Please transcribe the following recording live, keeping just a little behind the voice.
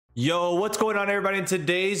Yo, what's going on, everybody? In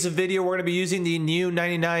today's video, we're going to be using the new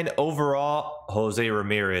 99 overall Jose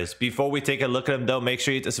Ramirez. Before we take a look at him, though, make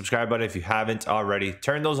sure you hit the subscribe button if you haven't already.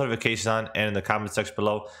 Turn those notifications on, and in the comment section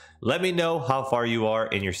below, let me know how far you are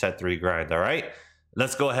in your set 3 grind, all right?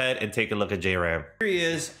 Let's go ahead and take a look at J-Ram. Here he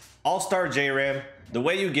is, all-star J-Ram. The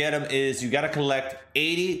way you get him is you got to collect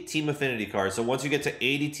 80 team affinity cards. So once you get to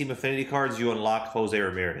 80 team affinity cards, you unlock Jose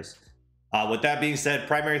Ramirez. With that being said,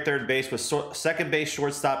 primary third base with second base,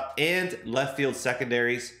 shortstop, and left field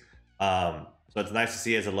secondaries. So it's nice to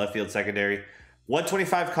see as a left field secondary.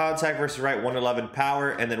 125 contact versus right, 111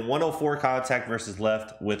 power, and then 104 contact versus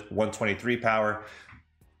left with 123 power.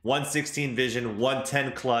 116 vision,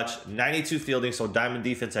 110 clutch, 92 fielding, so diamond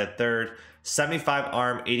defense at third, 75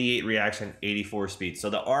 arm, 88 reaction, 84 speed. So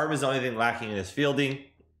the arm is the only thing lacking in his fielding.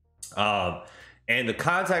 And the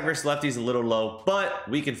contact versus lefty is a little low, but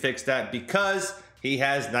we can fix that because he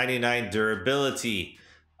has 99 durability.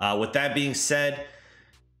 With that being said,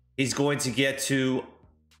 he's going to get to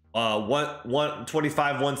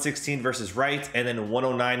 125, 116 versus right, and then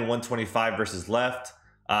 109, 125 versus left.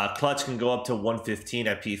 Clutch can go up to 115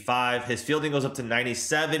 at P5. His fielding goes up to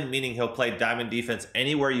 97, meaning he'll play diamond defense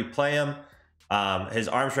anywhere you play him. His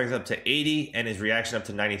arm strength up to 80 and his reaction up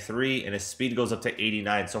to 93, and his speed goes up to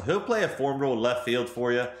 89. So he'll play a form role left field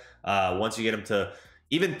for you. Once you get him to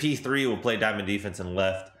even P3, will play diamond defense and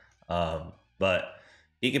left. But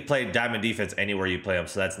he can play diamond defense anywhere you play him,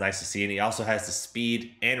 so that's nice to see. And he also has the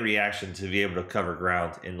speed and reaction to be able to cover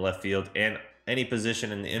ground in left field and any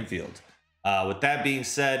position in the infield. With that being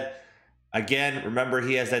said, again, remember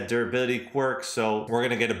he has that durability quirk, so we're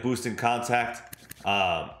gonna get a boost in contact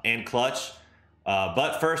and clutch.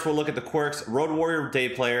 But first, we'll look at the quirks. Road Warrior day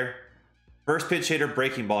player, first pitch hitter,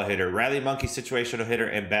 breaking ball hitter, Rally Monkey situational hitter,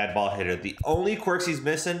 and bad ball hitter. The only quirks he's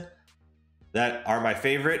missing that are my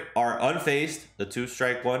favorite are unfazed, the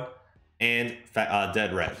 2-strike one, and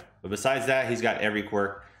dead red. But besides that, he's got every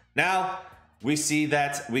quirk. Now, we see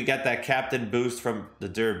that we got that captain boost from the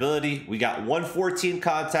durability. We got 114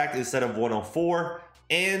 contact instead of 104,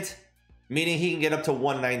 and meaning he can get up to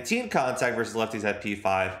 119 contact versus lefties at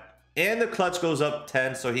P5. And the clutch goes up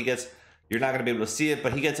 10, so he gets, you're not going to be able to see it,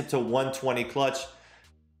 but he gets up to 120 clutch,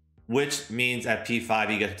 which means at P5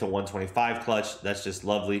 he gets to 125 clutch. That's just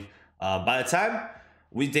lovely. By the time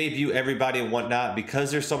we debut everybody and whatnot,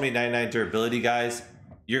 because there's so many 99 durability guys,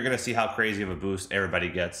 you're going to see how crazy of a boost everybody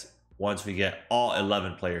gets once we get all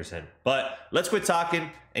 11 players in. But let's quit talking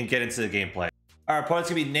and get into the gameplay. Our opponent's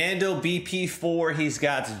going to be Nando BP4. He's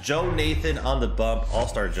got Joe Nathan on the bump,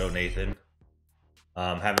 all-star Joe Nathan.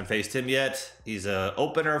 Haven't faced him yet. He's a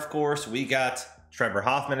opener, of course. We got Trevor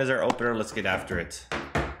Hoffman as our opener. Let's get after it.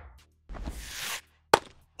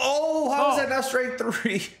 Oh, how is that not strike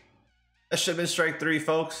 3? That should have been strike 3,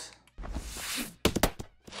 folks.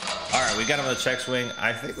 All right, we got him on the check swing.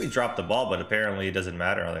 I think we dropped the ball, but apparently it doesn't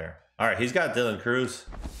matter there. All right, he's got Dylan Cruz.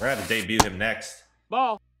 We're going to have to debut him next.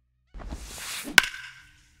 Ball.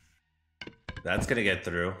 That's going to get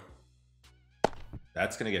through.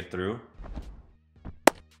 That's going to get through.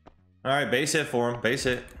 All right, base hit for him. Base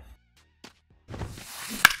hit.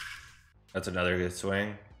 That's another good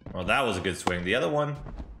swing. Well, that was a good swing. The other one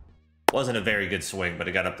wasn't a very good swing, but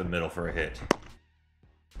it got up the middle for a hit.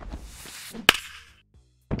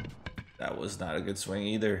 That was not a good swing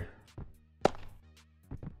either.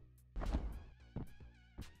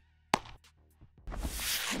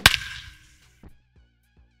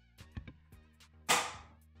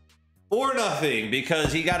 Or nothing,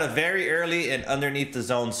 because he got a very early and underneath the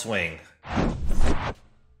zone swing.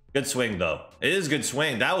 Good swing, though. It is a good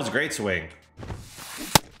swing. That was a great swing.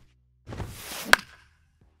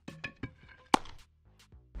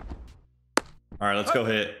 All right, let's go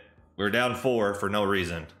hit. We're down 4 for no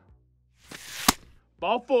reason.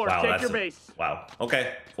 Ball 4. Wow, take your base. Wow.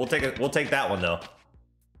 Okay, we'll take it. We'll take that one though.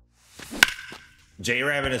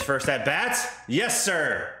 J-Ram in his first at bats. Yes,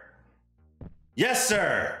 sir. Yes,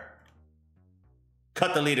 sir.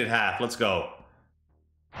 Cut the lead in half. Let's go.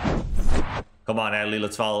 Come on, Adley.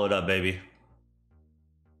 Let's follow it up, baby.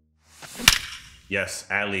 Yes,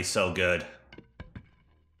 Adley's so good.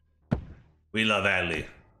 We love Adley.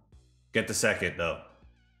 Get the second, though.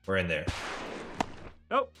 We're in there.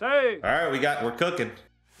 Nope. Hey. All right, we're cooking.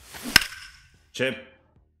 Chip.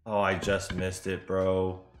 Oh, I just missed it,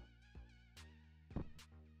 bro.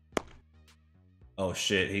 Oh,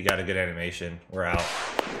 shit. He got a good animation. We're out.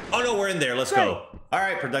 Oh, no, we're in there. Let's go. All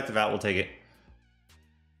right, productive out. We'll take it.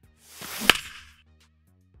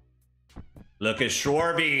 Look at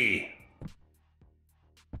Schwarby.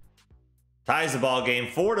 Ties the ball game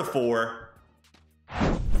 4-4.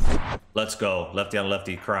 Let's go. Lefty on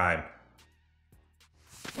lefty crime.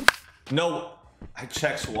 No, I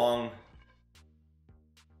check swung.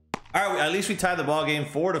 All right, at least we tied the ball game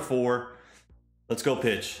 4-4. Let's go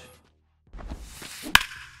pitch.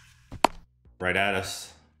 Right at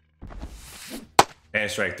us.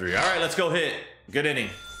 And strike 3. All right, let's go hit. Good inning.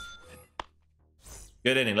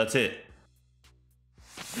 Good inning. Let's hit.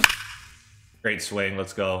 Great swing.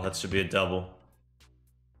 Let's go. That should be a double.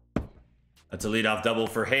 That's a leadoff double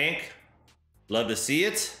for Hank. Love to see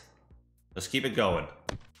it. Let's keep it going.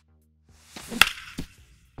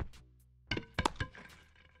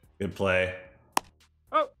 Good play.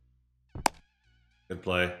 Oh. Good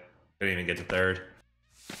play. Couldn't even get to third.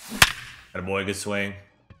 Got a boy, good swing.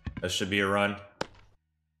 That should be a run.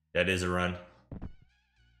 That is a run.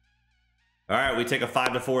 All right, we take a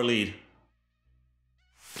 5-4 lead.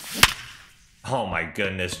 Oh my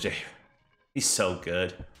goodness, Jay. He's so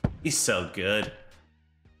good. He's so good.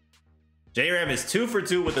 J-Ram is 2 for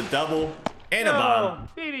 2 with a double and a bomb.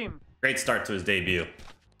 Beat him. Great start to his debut.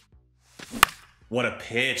 What a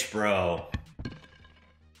pitch, bro.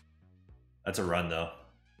 That's a run, though.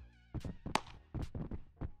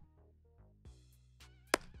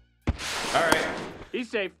 All right. He's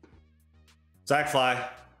safe. Sack fly.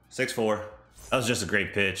 6-4. That was just a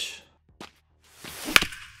great pitch.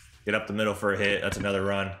 Get up the middle for a hit. That's another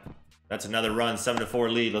run. That's another run.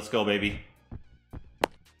 7-4 lead. Let's go, baby.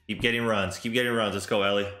 Keep getting runs. Keep getting runs. Let's go,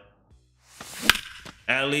 Ellie.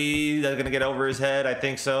 Ellie, that's going to get over his head. I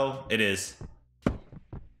think so. It is.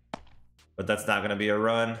 But that's not going to be a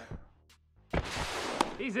run.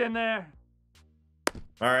 He's in there.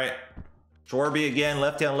 All right. Shorby again.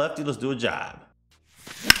 Lefty on lefty. Let's do a job.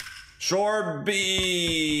 Shorby.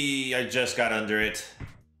 I just got under it.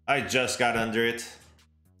 I just got under it.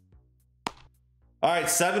 All right.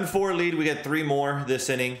 7-4 lead. We get 3 more this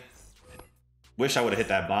inning. Wish I would have hit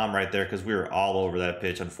that bomb right there because we were all over that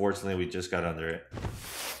pitch. Unfortunately, we just got under it.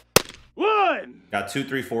 1. Got 2,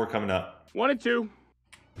 3, 4 coming up. 1 and 2.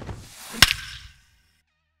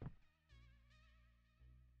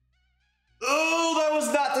 Oh, that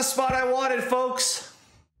was not the spot I wanted, folks.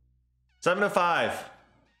 7-5.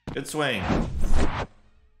 Good swing.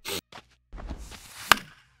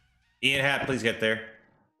 Ian Happ, please get there.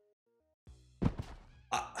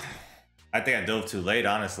 I think I dove too late,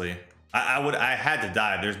 honestly. I had to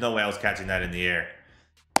dive. There's no way I was catching that in the air.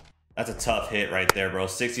 That's a tough hit right there, bro.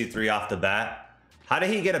 63 off the bat. How did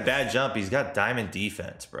he get a bad jump? He's got diamond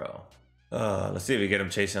defense, bro. Let's see if we get him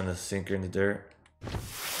chasing on the sinker in the dirt.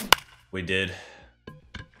 We did.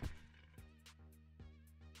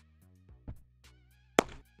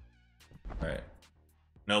 All right.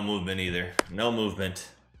 No movement either. No movement.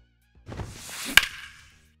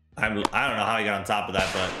 I don't know how he got on top of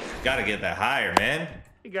that, but gotta get that higher, man.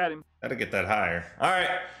 You got him. Gotta get that higher. All right,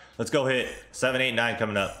 let's go hit. 7, 8, 9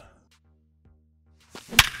 coming up.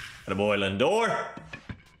 Atta boy, Lindor.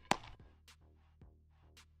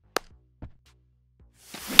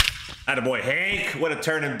 Atta boy, Hank. What a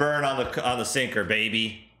turn and burn on the sinker,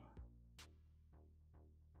 baby.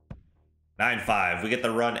 9-5. We get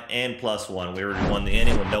the run and +1. We already won the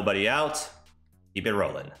inning with nobody out. Keep it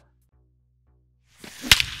rolling.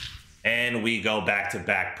 And we go back to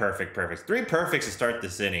back. Perfect, perfect. 3 perfects to start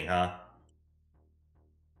this inning, huh?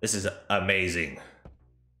 This is amazing.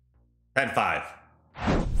 10-5.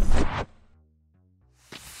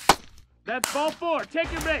 That's ball 4.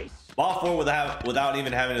 Take your base. Ball 4 without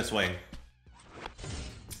even having to swing.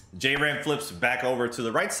 J-Ram flips back over to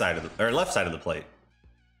the right side of the, or left side of the plate.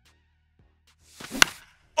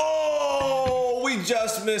 Oh, we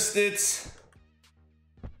just missed it.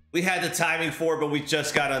 We had the timing for it, but we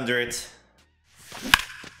just got under it.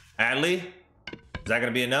 Adley, is that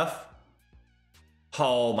gonna be enough?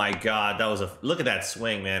 Oh my God, that was a, look at that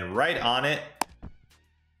swing, man. Right on it.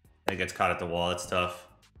 And it gets caught at the wall, that's tough.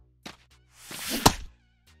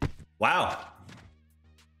 Wow.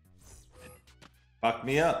 Fuck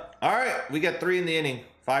me up. All right, we got 3 in the inning.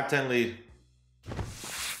 5-10 lead.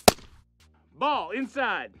 Ball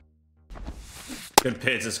inside. Good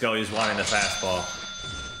pitch, let's go. He's wanting the fastball.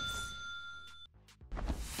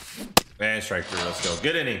 And strike 3, let's go.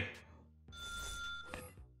 Good inning.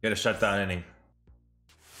 Get a shutdown inning.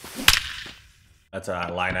 That's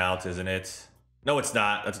a line out, isn't it? No, it's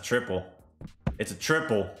not. That's a triple. It's a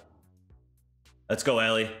triple. Let's go,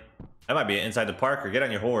 Ellie. That might be inside the Parker. Get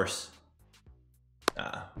on your horse.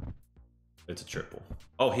 Nah. It's a triple.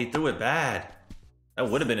 Oh, he threw it bad.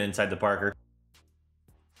 That would have been inside the Parker.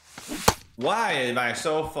 Why am I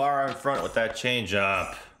so far in front with that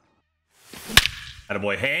changeup?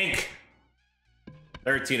 Attaboy, Hank.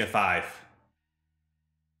 13-5.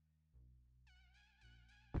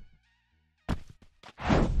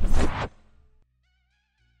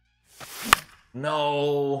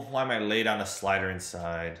 No, why am I late on a slider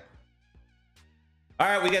inside? All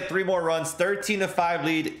right, we get 3 more runs. 13-5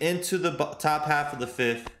 lead into the top half of the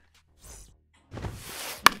 5th.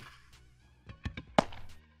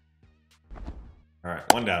 All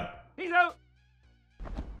right, 1 down. He's out.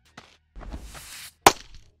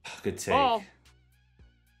 Good take. Ball.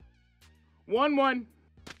 1-1.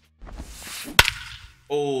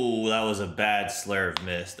 Oh, that was a bad slurve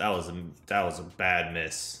miss. That was a bad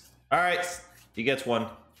miss. All right, he gets 1.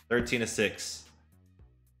 13-6.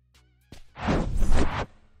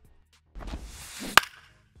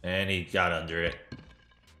 And he got under it.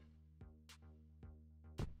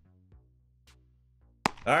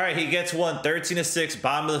 All right, he gets 1. 13-6.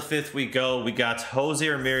 Bottom of the 5th we go. We got Jose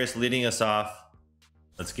Ramirez leading us off.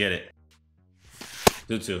 Let's get it.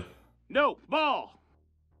 2-2. No, ball.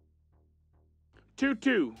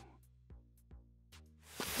 2-2.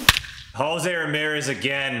 Jose Ramirez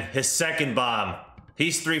again. His second bomb.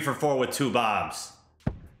 He's 3 for 4 with 2 bombs.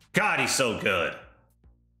 God, he's so good.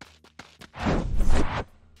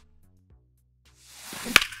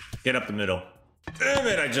 Get up the middle. Damn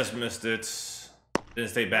it, I just missed it.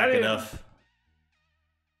 Didn't stay back enough.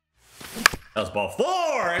 That was ball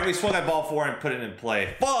 4, and we swung at ball 4 and put it in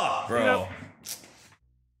play. Fuck, bro.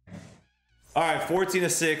 Yep. All right,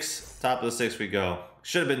 14-6. Top of the 6th we go.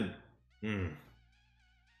 Should have been.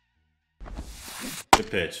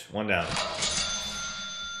 Good pitch. 1 down.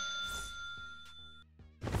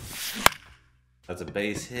 That's a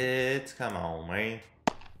base hit. Come on, man.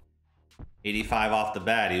 85 off the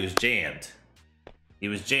bat. He was jammed. He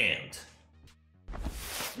was jammed.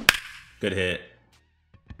 Good hit.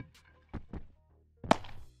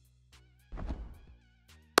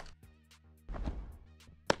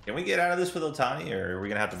 Can we get out of this with Ohtani, or are we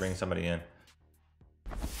going to have to bring somebody in?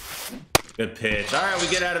 Good pitch. All right, we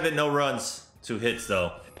get out of it. No runs. 2 hits,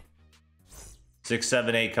 though. 6,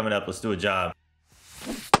 7, 8 coming up. Let's do a job.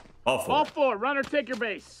 Ball 4. Ball 4. Runner, take your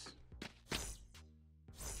base.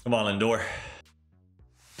 Come on, Lindor.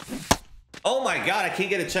 Oh, my God. I can't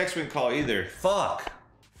get a check swing call either. Fuck.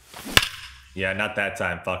 Yeah, not that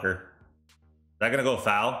time, fucker. Is that going to go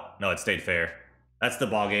foul? No, it stayed fair. That's the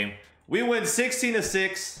ball game. We win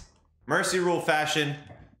 16-6. Mercy rule fashion.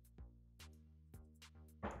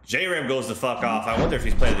 J-Ram goes the fuck off. I wonder if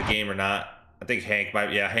he's played the game or not. I think Hank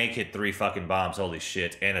might. Yeah, Hank hit 3 fucking bombs. Holy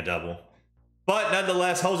shit. And a double. But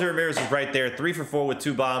nonetheless, Jose Ramirez was right there. 3 for 4 with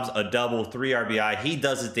 2 bombs, a double, 3 RBI. He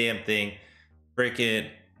does his damn thing. Freaking.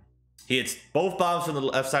 He hits both bombs from the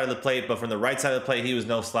left side of the plate, but from the right side of the plate, he was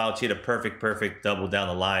no slouch. He had a perfect double down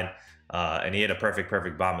the line. And he had a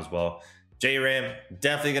perfect bomb as well. J-Ram,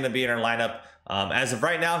 definitely going to be in our lineup. As of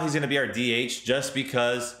right now, he's going to be our DH just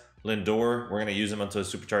because Lindor, we're going to use him until the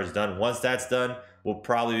supercharge is done. Once that's done, we'll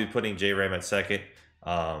probably be putting J-Ram at second.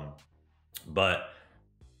 But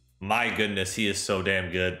my goodness, he is so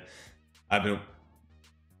damn good. I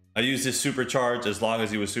used his supercharge as long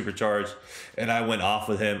as he was supercharged, and I went off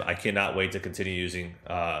with him. I cannot wait to continue using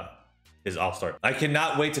his All-Star. I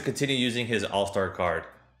cannot wait to continue using his All-Star card.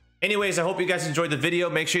 Anyways, I hope you guys enjoyed the video.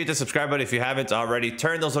 Make sure you hit the subscribe button if you haven't already.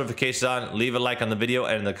 Turn those notifications on. Leave a like on the video,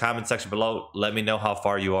 and in the comment section below, let me know how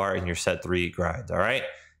far you are in your set 3 grind. All right?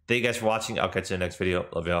 Thank you guys for watching. I'll catch you in the next video.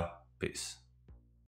 Love y'all. Peace.